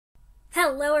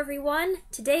Hello everyone!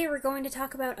 Today we're going to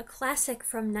talk about a classic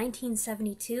from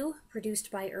 1972,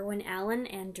 produced by Irwin Allen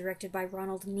and directed by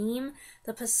Ronald Neame,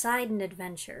 The Poseidon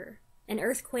Adventure. An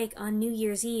earthquake on New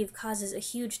Year's Eve causes a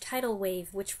huge tidal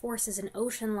wave which forces an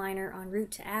ocean liner en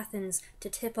route to Athens to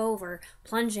tip over,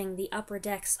 plunging the upper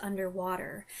decks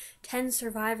underwater. 10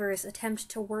 survivors attempt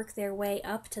to work their way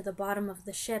up to the bottom of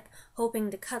the ship, hoping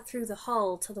to cut through the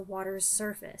hull to the water's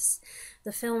surface.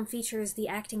 The film features the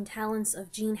acting talents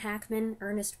of Gene Hackman,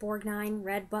 Ernest Borgnine,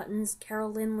 Red Buttons,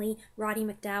 Carol Lynley, Roddy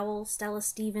McDowall, Stella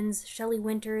Stevens, Shelley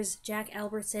Winters, Jack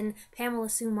Albertson, Pamela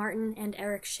Sue Martin, and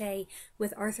Eric Shea,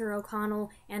 with Arthur O'Connell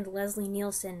and Leslie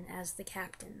Nielsen as the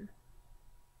captain.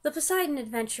 The Poseidon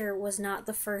Adventure was not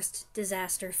the first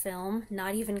disaster film,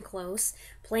 not even close.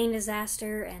 Plane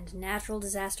disaster and natural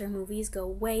disaster movies go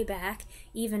way back.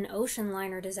 Even ocean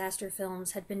liner disaster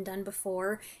films had been done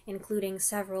before, including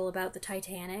several about the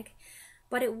Titanic.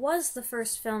 But it was the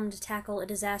first film to tackle a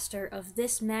disaster of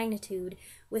this magnitude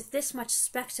with this much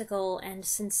spectacle and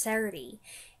sincerity,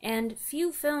 and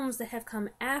few films that have come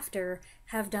after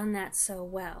have done that so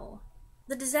well.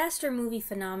 The disaster movie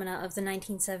phenomena of the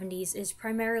 1970s is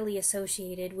primarily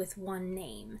associated with one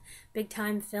name: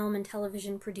 big-time film and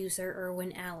television producer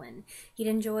Irwin Allen. He'd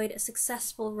enjoyed a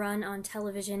successful run on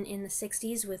television in the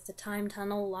 60s with The Time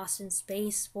Tunnel, Lost in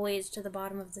Space, Voyage to the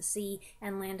Bottom of the Sea,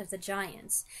 and Land of the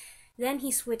Giants. Then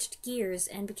he switched gears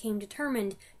and became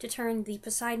determined to turn the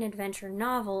Poseidon Adventure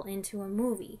novel into a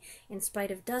movie, in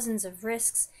spite of dozens of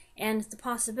risks and the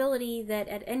possibility that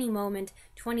at any moment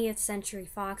 20th Century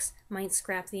Fox might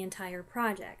scrap the entire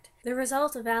project. The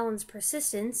result of Allen's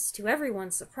persistence, to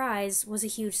everyone's surprise, was a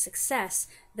huge success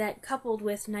that, coupled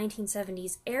with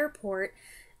 1970's Airport,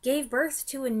 gave birth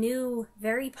to a new,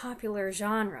 very popular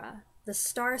genre: the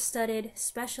star-studded,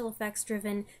 special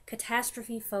effects-driven,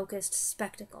 catastrophe-focused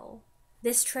spectacle.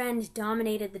 This trend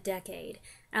dominated the decade.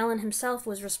 Allen himself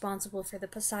was responsible for The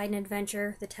Poseidon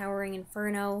Adventure, The Towering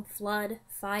Inferno, Flood,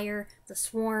 Fire, The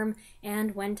Swarm,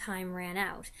 and When Time Ran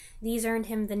Out. These earned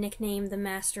him the nickname the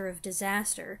Master of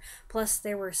Disaster. Plus,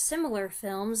 there were similar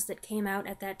films that came out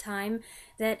at that time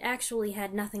that actually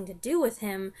had nothing to do with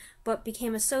him, but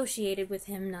became associated with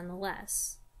him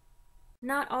nonetheless.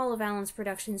 Not all of Allen's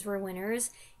productions were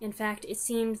winners. In fact, it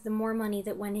seemed the more money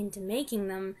that went into making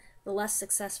them, the less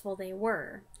successful they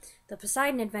were. The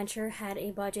Poseidon Adventure had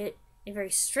a very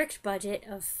strict budget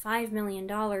of $5 million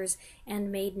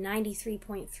and made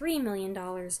 $93.3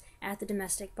 million at the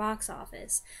domestic box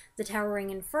office. The Towering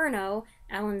Inferno,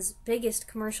 Allen's biggest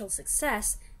commercial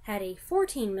success, had a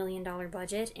 $14 million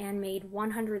budget and made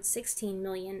 $116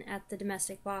 million at the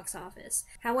domestic box office.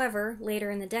 However, later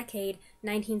in the decade,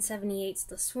 1978's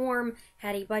The Swarm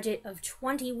had a budget of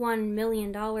 $21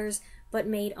 million but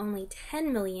made only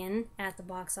 $10 million at the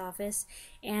box office,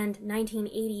 and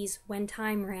 1980's When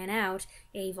Time Ran Out,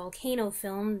 a volcano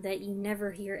film that you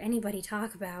never hear anybody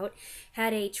talk about,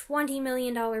 had a $20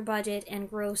 million budget and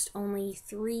grossed only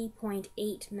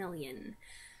 $3.8 million.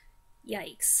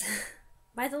 Yikes.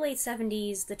 By the late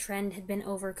 70s, the trend had been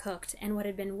overcooked, and what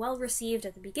had been well received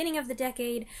at the beginning of the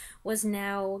decade was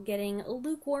now getting a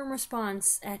lukewarm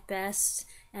response at best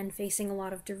and facing a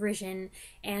lot of derision.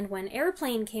 And when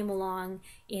Airplane came along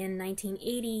in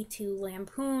 1980 to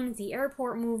lampoon the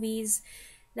airport movies,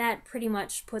 that pretty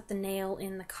much put the nail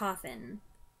in the coffin.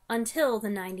 Until the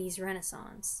 90s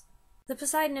Renaissance. The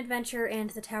Poseidon Adventure and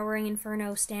The Towering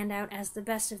Inferno stand out as the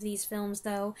best of these films,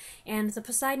 though, and The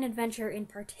Poseidon Adventure in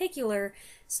particular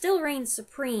still reigns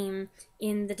supreme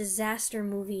in the disaster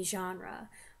movie genre.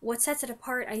 What sets it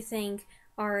apart, I think,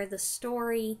 are the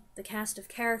story, the cast of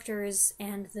characters,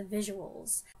 and the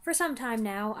visuals. For some time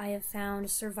now, I have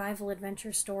found survival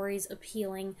adventure stories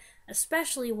appealing,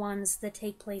 especially ones that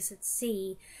take place at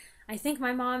sea. I think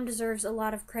my mom deserves a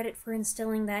lot of credit for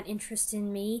instilling that interest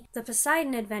in me. The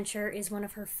Poseidon Adventure is one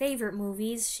of her favorite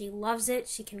movies. She loves it,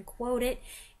 she can quote it,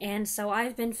 and so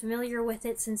I've been familiar with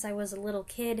it since I was a little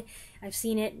kid. I've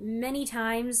seen it many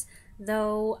times,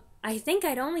 though I think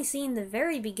I'd only seen the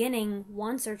very beginning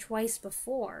once or twice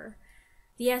before.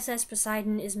 The SS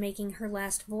Poseidon is making her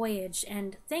last voyage,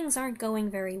 and things aren't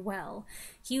going very well.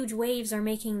 Huge waves are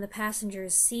making the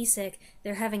passengers seasick,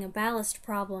 they're having a ballast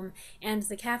problem, and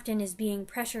the captain is being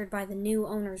pressured by the new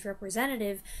owner's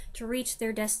representative to reach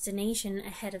their destination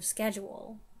ahead of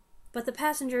schedule. But the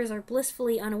passengers are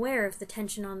blissfully unaware of the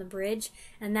tension on the bridge,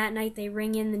 and that night they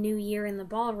ring in the new year in the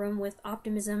ballroom with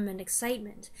optimism and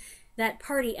excitement. That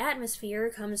party atmosphere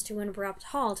comes to an abrupt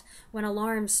halt when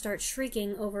alarms start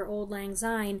shrieking over Auld Lang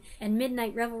Syne, and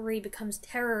midnight revelry becomes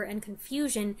terror and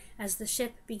confusion as the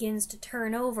ship begins to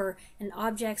turn over and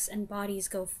objects and bodies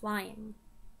go flying.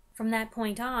 From that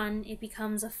point on, it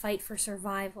becomes a fight for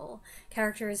survival.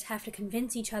 Characters have to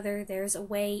convince each other there's a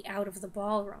way out of the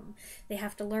ballroom. They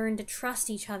have to learn to trust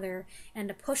each other and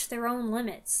to push their own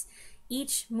limits.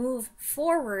 Each move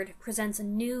forward presents a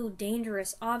new,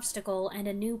 dangerous obstacle and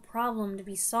a new problem to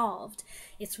be solved.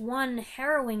 It's one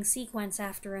harrowing sequence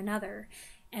after another,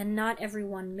 and not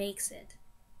everyone makes it.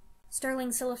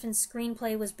 Sterling Silifan's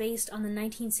screenplay was based on the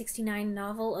 1969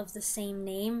 novel of the same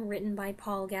name, written by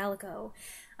Paul Gallico.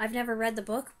 I've never read the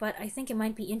book, but I think it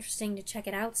might be interesting to check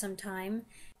it out sometime.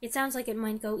 It sounds like it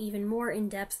might go even more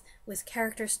in-depth with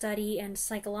character study and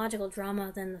psychological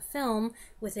drama than the film,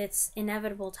 with its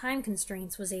inevitable time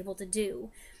constraints, was able to do.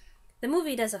 The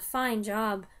movie does a fine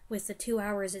job with the 2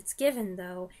 hours it's given,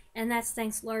 though, and that's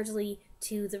thanks largely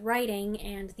to the writing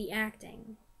and the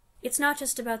acting. It's not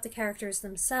just about the characters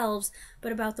themselves,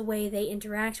 but about the way they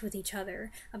interact with each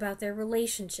other, about their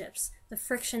relationships, the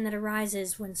friction that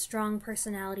arises when strong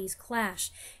personalities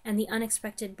clash, and the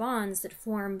unexpected bonds that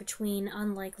form between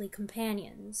unlikely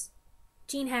companions.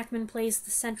 Gene Hackman plays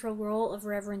the central role of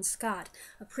Reverend Scott,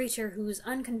 a preacher whose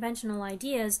unconventional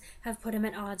ideas have put him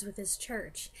at odds with his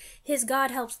church. His God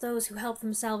helps those who help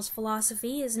themselves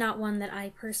philosophy is not one that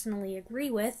I personally agree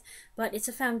with, but it's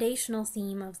a foundational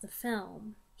theme of the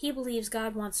film. He believes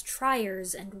God wants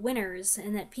triers and winners,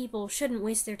 and that people shouldn't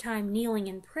waste their time kneeling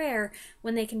in prayer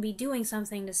when they can be doing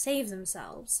something to save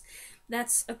themselves.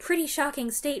 That's a pretty shocking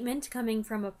statement coming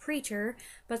from a preacher,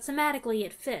 but thematically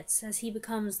it fits, as he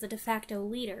becomes the de facto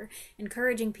leader,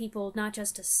 encouraging people not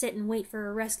just to sit and wait for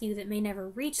a rescue that may never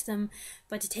reach them,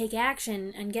 but to take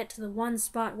action and get to the one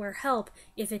spot where help,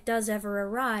 if it does ever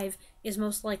arrive, is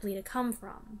most likely to come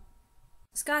from.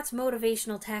 Scott's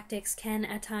motivational tactics can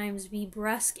at times be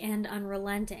brusque and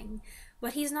unrelenting,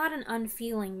 but he's not an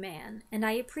unfeeling man, and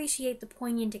I appreciate the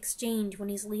poignant exchange when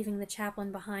he's leaving the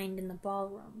chaplain behind in the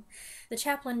ballroom. The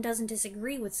chaplain doesn't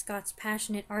disagree with Scott's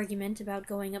passionate argument about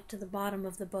going up to the bottom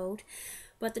of the boat,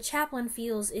 but the chaplain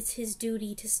feels it's his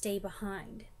duty to stay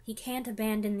behind. He can't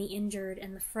abandon the injured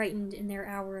and the frightened in their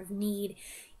hour of need,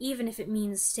 even if it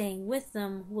means staying with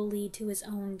them will lead to his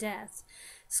own death.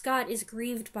 Scott is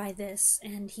grieved by this,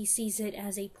 and he sees it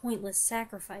as a pointless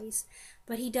sacrifice,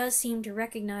 but he does seem to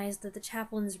recognize that the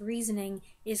chaplain's reasoning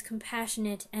is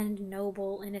compassionate and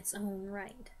noble in its own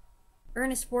right.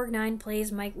 Ernest Borgnine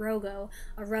plays Mike Rogo,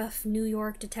 a rough New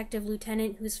York detective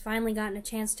lieutenant who's finally gotten a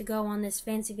chance to go on this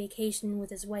fancy vacation with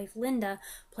his wife Linda,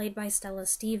 played by Stella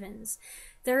Stevens.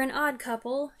 They're an odd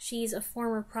couple. She's a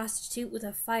former prostitute with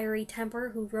a fiery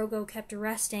temper who Rogo kept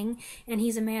arresting, and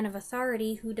he's a man of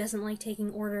authority who doesn't like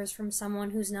taking orders from someone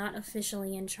who's not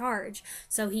officially in charge,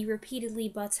 so he repeatedly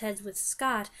butts heads with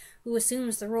Scott, who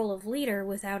assumes the role of leader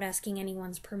without asking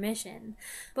anyone's permission.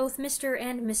 Both Mr.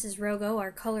 and Mrs. Rogo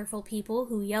are colorful people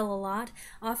who yell a lot,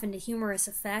 often to humorous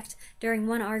effect. During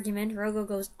one argument, Rogo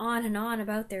goes on and on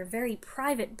about their very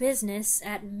private business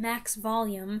at max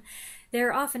volume.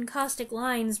 Their often caustic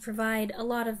lines provide a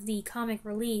lot of the comic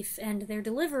relief, and their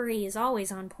delivery is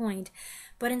always on point.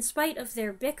 But in spite of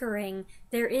their bickering,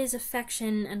 there is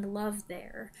affection and love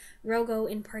there. Rogo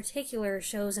in particular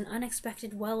shows an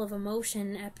unexpected well of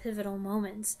emotion at pivotal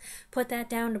moments. Put that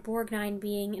down to Borgnine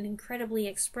being an incredibly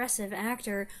expressive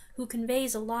actor who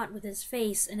conveys a lot with his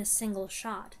face in a single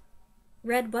shot.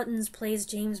 Red Buttons plays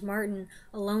James Martin,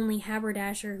 a lonely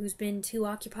haberdasher who's been too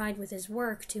occupied with his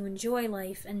work to enjoy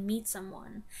life and meet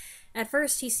someone. At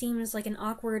first he seems like an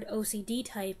awkward OCD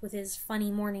type with his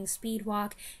funny morning speed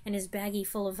walk and his baggie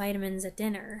full of vitamins at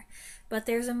dinner. But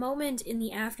there's a moment in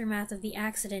the aftermath of the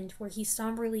accident where he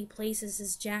somberly places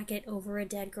his jacket over a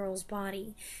dead girl's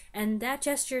body, and that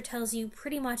gesture tells you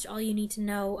pretty much all you need to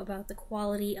know about the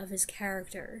quality of his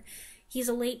character. He's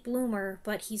a late bloomer,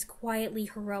 but he's quietly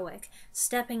heroic,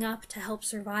 stepping up to help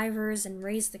survivors and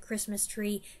raise the Christmas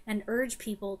tree and urge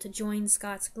people to join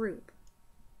Scott's group.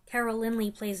 Carol Lindley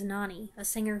plays Nani, a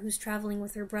singer who's traveling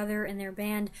with her brother and their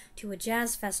band to a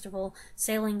jazz festival,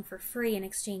 sailing for free in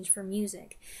exchange for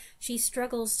music. She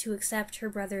struggles to accept her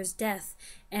brother's death,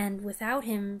 and without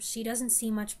him, she doesn't see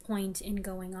much point in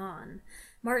going on.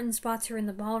 Martin spots her in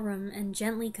the ballroom and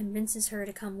gently convinces her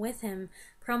to come with him,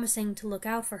 promising to look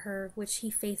out for her, which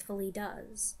he faithfully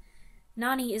does.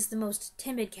 Nani is the most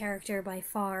timid character by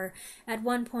far. At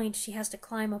one point, she has to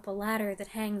climb up a ladder that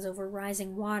hangs over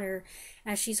rising water.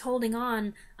 As she's holding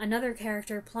on, another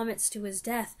character plummets to his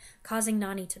death, causing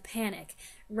Nani to panic.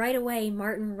 Right away,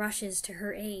 Martin rushes to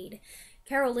her aid.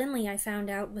 Carol Lindley, I found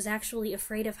out, was actually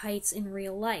afraid of heights in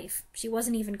real life. She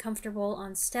wasn't even comfortable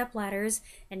on stepladders,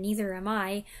 and neither am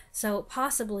I, so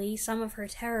possibly some of her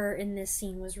terror in this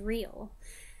scene was real.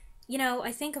 You know,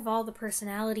 I think of all the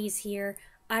personalities here,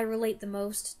 I relate the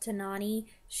most to Nani.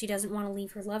 She doesn't want to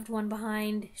leave her loved one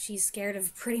behind, she's scared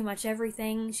of pretty much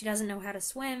everything, she doesn't know how to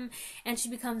swim, and she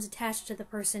becomes attached to the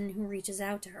person who reaches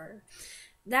out to her.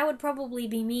 That would probably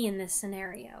be me in this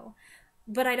scenario.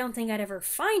 But I don't think I'd ever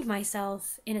find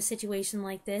myself in a situation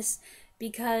like this,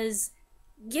 because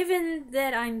given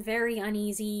that I'm very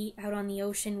uneasy out on the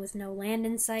ocean with no land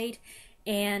in sight,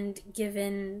 and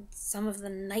given some of the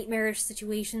nightmarish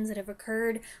situations that have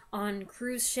occurred on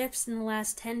cruise ships in the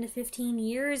last 10 to 15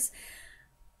 years,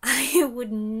 I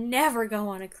would never go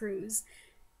on a cruise.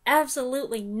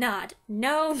 Absolutely not.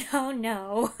 No, no,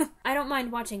 no. I don't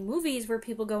mind watching movies where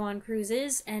people go on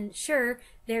cruises, and sure,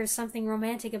 there's something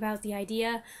romantic about the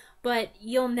idea, but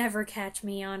you'll never catch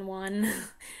me on one.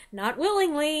 Not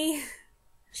willingly.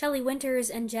 Shelley Winters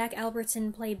and Jack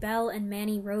Albertson play Belle and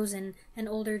Manny Rosen, an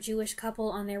older Jewish couple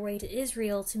on their way to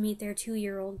Israel to meet their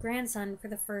 2-year-old grandson for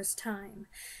the first time.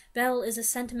 Belle is a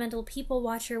sentimental people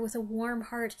watcher with a warm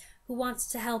heart who wants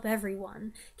to help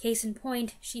everyone. Case in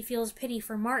point, she feels pity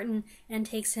for Martin and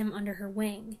takes him under her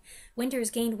wing. Winters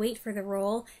gained weight for the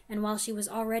role, and while she was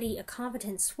already a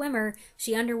competent swimmer,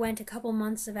 she underwent a couple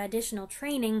months of additional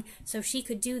training so she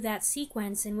could do that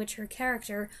sequence in which her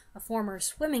character, a former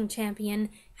swimming champion,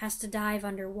 has to dive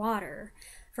underwater.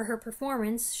 For her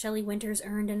performance, Shelley Winters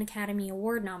earned an Academy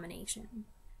Award nomination.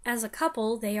 As a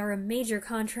couple, they are a major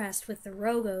contrast with the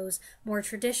Rogos, more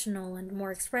traditional and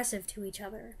more expressive to each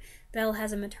other. Belle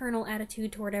has a maternal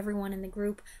attitude toward everyone in the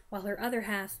group, while her other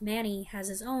half, Manny, has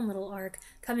his own little arc,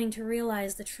 coming to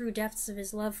realize the true depths of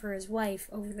his love for his wife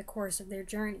over the course of their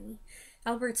journey.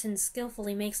 Albertson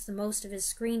skillfully makes the most of his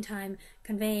screen time,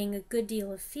 conveying a good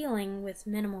deal of feeling with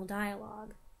minimal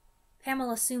dialogue.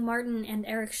 Pamela Sue Martin and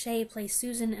Eric Shea play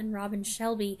Susan and Robin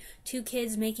Shelby, 2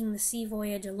 kids making the sea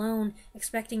voyage alone,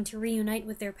 expecting to reunite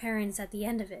with their parents at the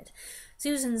end of it.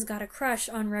 Susan's got a crush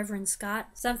on Reverend Scott,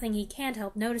 something he can't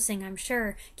help noticing, I'm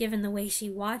sure, given the way she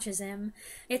watches him.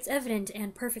 It's evident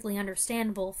and perfectly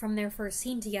understandable from their first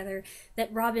scene together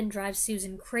that Robin drives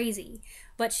Susan crazy,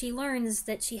 but she learns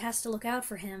that she has to look out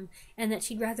for him, and that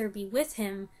she'd rather be with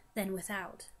him than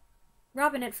without.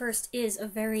 Robin at first is a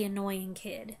very annoying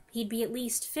kid. He'd be at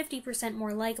least 50%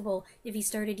 more likable if he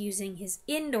started using his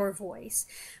indoor voice,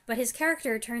 but his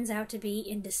character turns out to be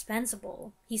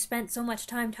indispensable. He spent so much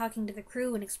time talking to the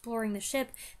crew and exploring the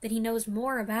ship that he knows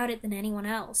more about it than anyone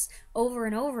else. Over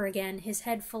and over again, his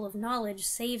head full of knowledge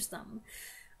saves them.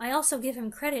 I also give him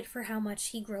credit for how much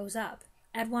he grows up.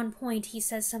 At one point, he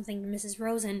says something to Mrs.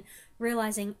 Rosen,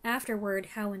 realizing afterward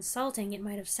how insulting it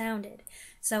might have sounded.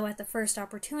 So at the first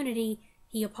opportunity,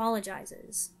 he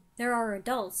apologizes. There are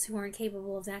adults who aren't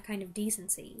capable of that kind of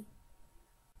decency.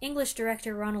 English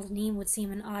director Ronald Neame would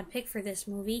seem an odd pick for this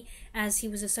movie, as he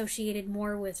was associated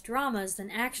more with dramas than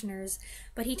actioners,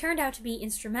 but he turned out to be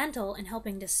instrumental in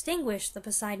helping distinguish the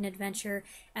Poseidon Adventure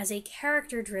as a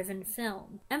character-driven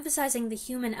film. Emphasizing the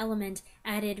human element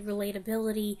added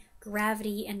relatability,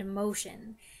 gravity, and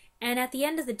emotion. And at the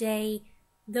end of the day,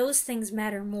 those things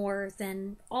matter more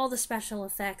than all the special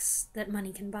effects that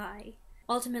money can buy.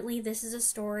 Ultimately, this is a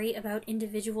story about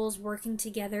individuals working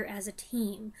together as a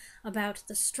team, about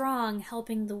the strong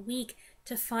helping the weak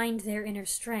to find their inner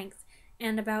strength,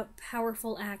 and about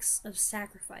powerful acts of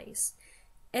sacrifice.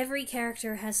 Every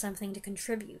character has something to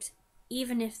contribute,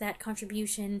 even if that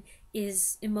contribution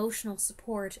is emotional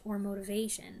support or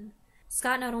motivation.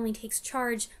 Scott not only takes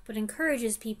charge, but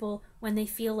encourages people when they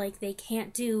feel like they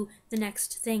can't do the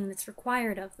next thing that's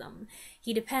required of them.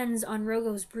 He depends on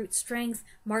Rogo's brute strength,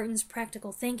 Martin's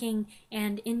practical thinking,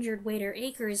 and injured waiter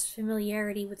Acres'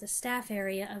 familiarity with the staff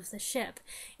area of the ship.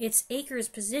 It's Acres'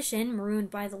 position,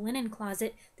 marooned by the linen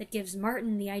closet, that gives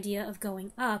Martin the idea of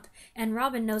going up, and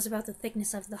Robin knows about the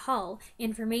thickness of the hull,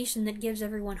 information that gives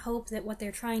everyone hope that what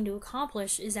they're trying to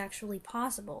accomplish is actually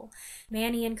possible.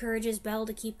 Manny encourages Belle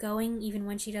to keep going, even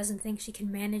when she doesn't think she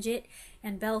can manage it,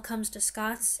 and Belle comes to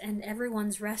Scott's and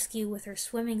everyone's rescue with her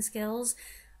swimming skills.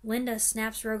 Linda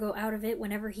snaps Rogo out of it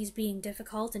whenever he's being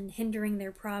difficult and hindering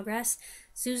their progress.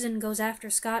 Susan goes after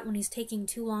Scott when he's taking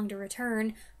too long to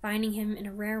return, finding him in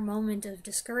a rare moment of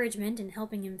discouragement and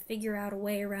helping him figure out a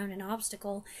way around an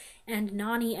obstacle. And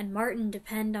Nani and Martin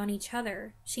depend on each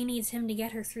other. She needs him to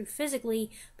get her through physically,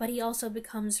 but he also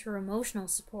becomes her emotional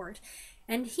support.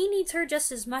 And he needs her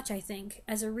just as much, I think,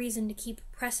 as a reason to keep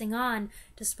pressing on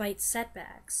despite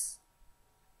setbacks.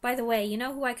 By the way, you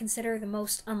know who I consider the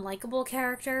most unlikable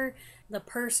character? The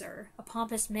Purser, a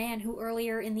pompous man who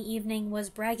earlier in the evening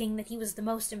was bragging that he was the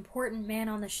most important man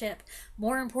on the ship,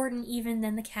 more important even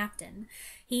than the captain.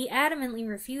 He adamantly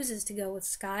refuses to go with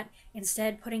Scott,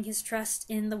 instead putting his trust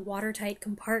in the watertight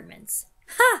compartments.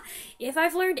 Ha! If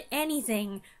I've learned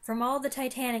anything from all the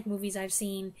Titanic movies I've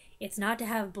seen, it's not to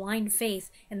have blind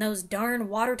faith in those darn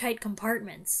watertight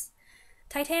compartments.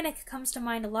 Titanic comes to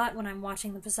mind a lot when I'm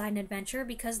watching the Poseidon Adventure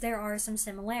because there are some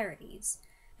similarities.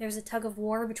 There's a tug of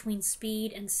war between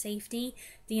speed and safety.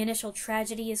 The initial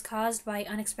tragedy is caused by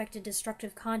unexpected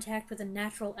destructive contact with a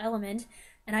natural element,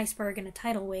 an iceberg and a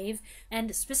tidal wave,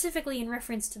 and specifically in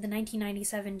reference to the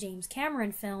 1997 James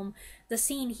Cameron film, the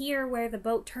scene here where the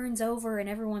boat turns over and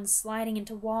everyone's sliding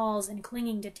into walls and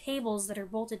clinging to tables that are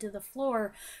bolted to the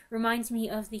floor reminds me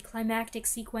of the climactic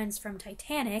sequence from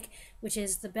Titanic, which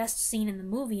is the best scene in the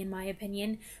movie in my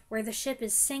opinion, where the ship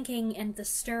is sinking and the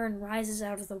stern rises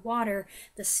out of the water,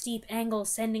 the steep angle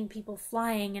sending people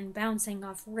flying and bouncing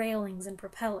off railings and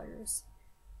propellers.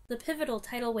 The pivotal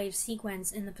tidal wave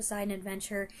sequence in the Poseidon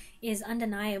Adventure is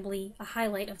undeniably a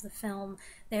highlight of the film.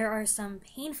 There are some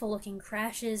painful-looking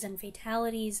crashes and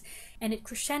fatalities, and it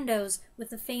crescendos with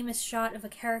the famous shot of a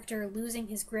character losing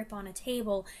his grip on a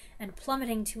table and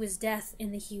plummeting to his death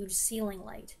in the huge ceiling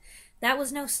light. That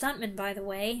was no stuntman, by the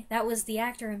way. That was the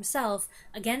actor himself,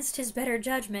 against his better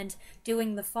judgment,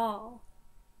 doing the fall.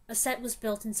 A set was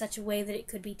built in such a way that it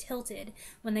could be tilted.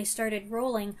 When they started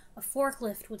rolling, a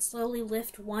forklift would slowly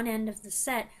lift one end of the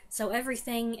set so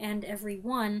everything and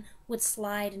everyone would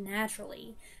slide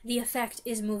naturally. The effect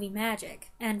is movie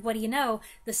magic, and what do you know,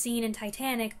 the scene in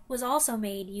Titanic was also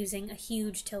made using a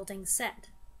huge tilting set.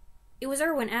 It was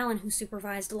Irwin Allen who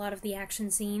supervised a lot of the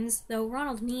action scenes, though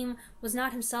Ronald Neame was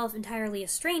not himself entirely a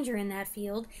stranger in that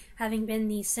field, having been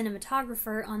the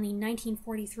cinematographer on the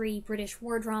 1943 British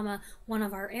war drama One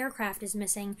of Our Aircraft is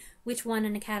Missing, which won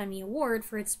an Academy Award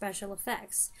for its special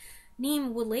effects.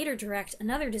 Neame would later direct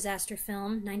another disaster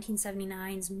film,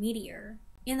 1979's Meteor.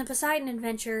 In the Poseidon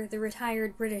Adventure, the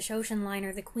retired British ocean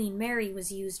liner the Queen Mary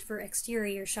was used for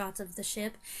exterior shots of the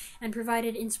ship and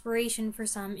provided inspiration for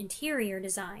some interior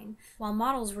design, while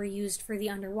models were used for the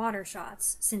underwater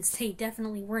shots, since they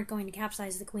definitely weren't going to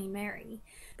capsize the Queen Mary.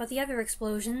 But the other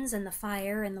explosions and the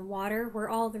fire and the water were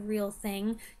all the real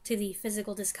thing, to the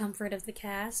physical discomfort of the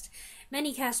cast.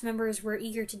 Many cast members were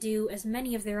eager to do as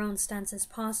many of their own stunts as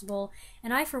possible,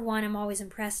 and I for one am always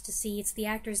impressed to see it's the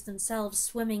actors themselves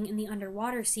swimming in the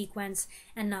underwater sequence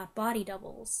and not body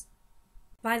doubles.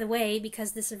 By the way,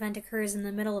 because this event occurs in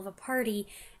the middle of a party,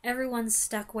 everyone's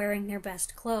stuck wearing their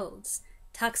best clothes.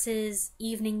 Tuxes,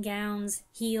 evening gowns,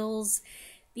 heels.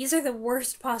 These are the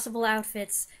worst possible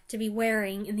outfits to be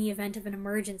wearing in the event of an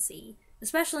emergency,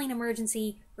 especially an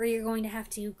emergency where you're going to have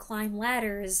to climb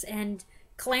ladders and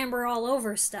clamber all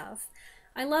over stuff.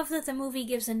 I love that the movie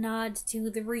gives a nod to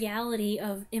the reality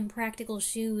of impractical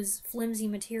shoes, flimsy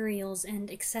materials,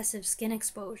 and excessive skin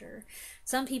exposure.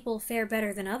 Some people fare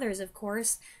better than others, of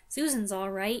course. Susan's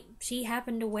alright. She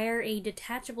happened to wear a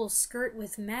detachable skirt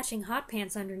with matching hot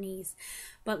pants underneath.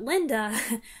 But Linda,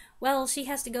 well, she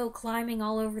has to go climbing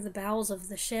all over the bowels of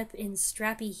the ship in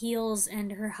strappy heels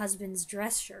and her husband's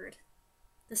dress shirt.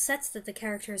 The sets that the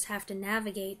characters have to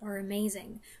navigate are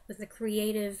amazing, with the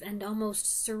creative and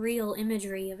almost surreal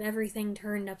imagery of everything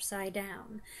turned upside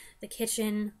down. The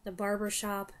kitchen, the barber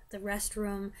shop, the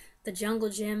restroom, the jungle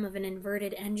gym of an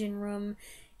inverted engine room.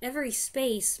 Every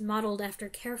space, modeled after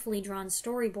carefully drawn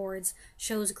storyboards,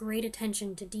 shows great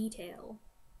attention to detail.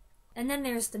 And then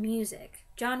there's the music.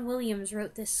 John Williams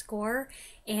wrote this score,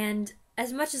 and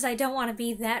as much as I don't want to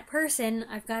be that person,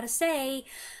 I've got to say,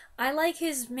 I like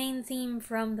his main theme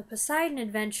from the Poseidon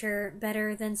Adventure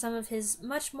better than some of his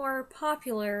much more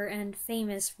popular and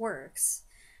famous works.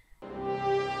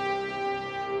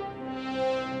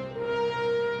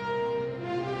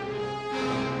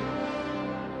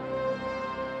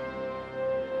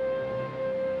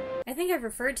 I think I've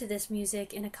referred to this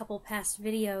music in a couple past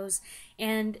videos,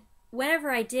 and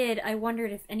whenever I did, I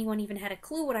wondered if anyone even had a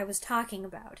clue what I was talking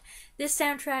about. This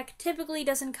soundtrack typically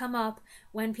doesn't come up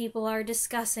when people are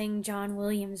discussing John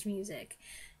Williams music.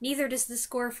 Neither does the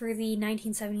score for the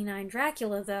 1979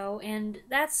 Dracula, though, and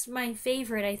that's my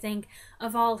favorite, I think,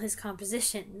 of all his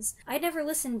compositions. I'd never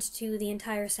listened to the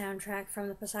entire soundtrack from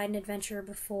the Poseidon Adventure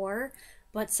before,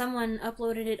 but someone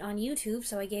uploaded it on YouTube,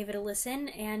 so I gave it a listen,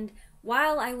 and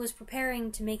while I was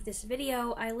preparing to make this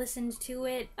video, I listened to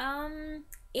it,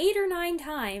 8 or 9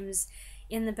 times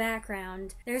in the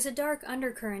background. There's a dark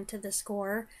undercurrent to the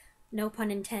score, no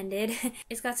pun intended.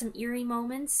 It's got some eerie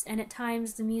moments, and at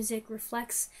times the music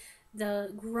reflects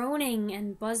the groaning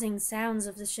and buzzing sounds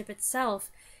of the ship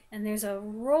itself, and there's a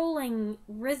rolling,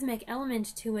 rhythmic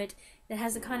element to it that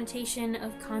has a connotation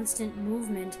of constant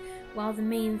movement, while the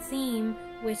main theme,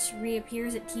 which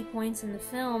reappears at key points in the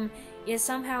film, is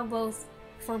somehow both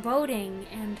foreboding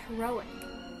and heroic.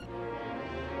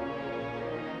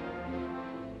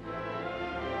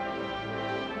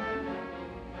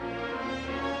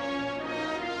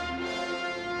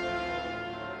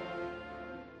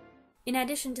 In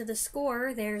addition to the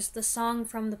score, there's the song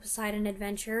from the Poseidon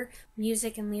Adventure,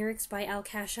 music and lyrics by Al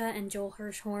Kasha and Joel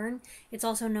Hirschhorn. It's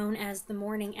also known as The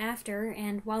Morning After,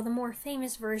 and while the more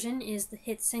famous version is the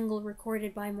hit single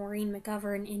recorded by Maureen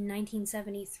McGovern in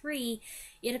 1973,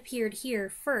 it appeared here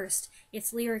first,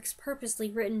 its lyrics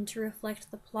purposely written to reflect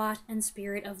the plot and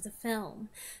spirit of the film.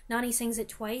 Nani sings it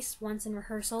twice, once in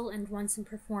rehearsal and once in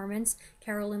performance,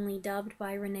 carolynly dubbed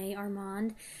by Renee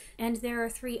Armand, and there are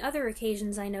 3 other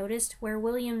occasions I noticed where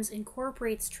Williams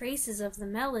incorporates traces of the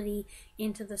melody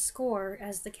into the score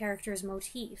as the character's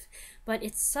motif, but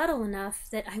it's subtle enough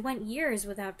that I went years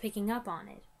without picking up on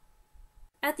it.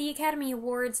 At the Academy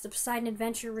Awards, The Poseidon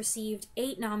Adventure received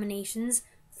 8 nominations,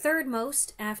 third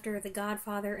most after The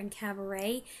Godfather and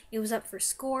Cabaret. It was up for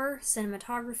score,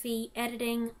 cinematography,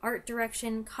 editing, art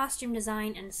direction, costume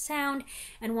design, and sound,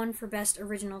 and won for Best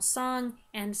Original Song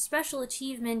and Special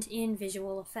Achievement in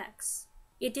Visual Effects.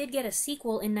 It did get a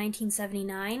sequel in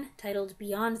 1979, titled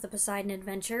Beyond the Poseidon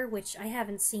Adventure, which I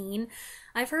haven't seen.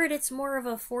 I've heard it's more of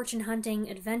a fortune-hunting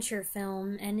adventure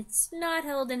film, and it's not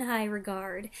held in high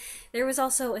regard. There was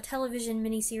also a television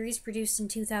miniseries produced in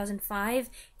 2005,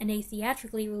 and a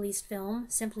theatrically released film,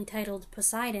 simply titled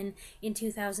Poseidon, in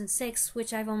 2006,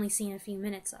 which I've only seen a few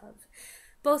minutes of.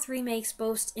 Both remakes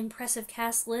boast impressive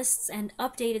cast lists and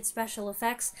updated special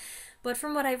effects, but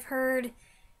from what I've heard,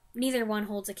 neither one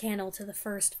holds a candle to the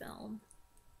first film.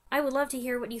 I would love to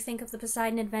hear what you think of The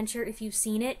Poseidon Adventure if you've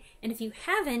seen it, and if you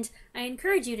haven't, I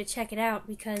encourage you to check it out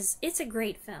because it's a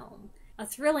great film. A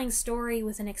thrilling story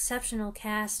with an exceptional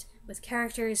cast, with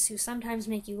characters who sometimes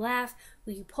make you laugh,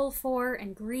 who you pull for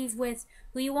and grieve with,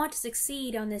 who you want to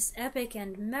succeed on this epic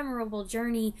and memorable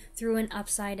journey through an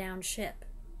upside-down ship.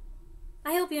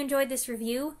 I hope you enjoyed this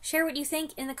review. Share what you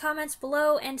think in the comments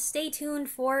below, and stay tuned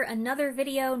for another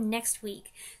video next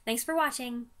week. Thanks for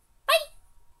watching. Bye!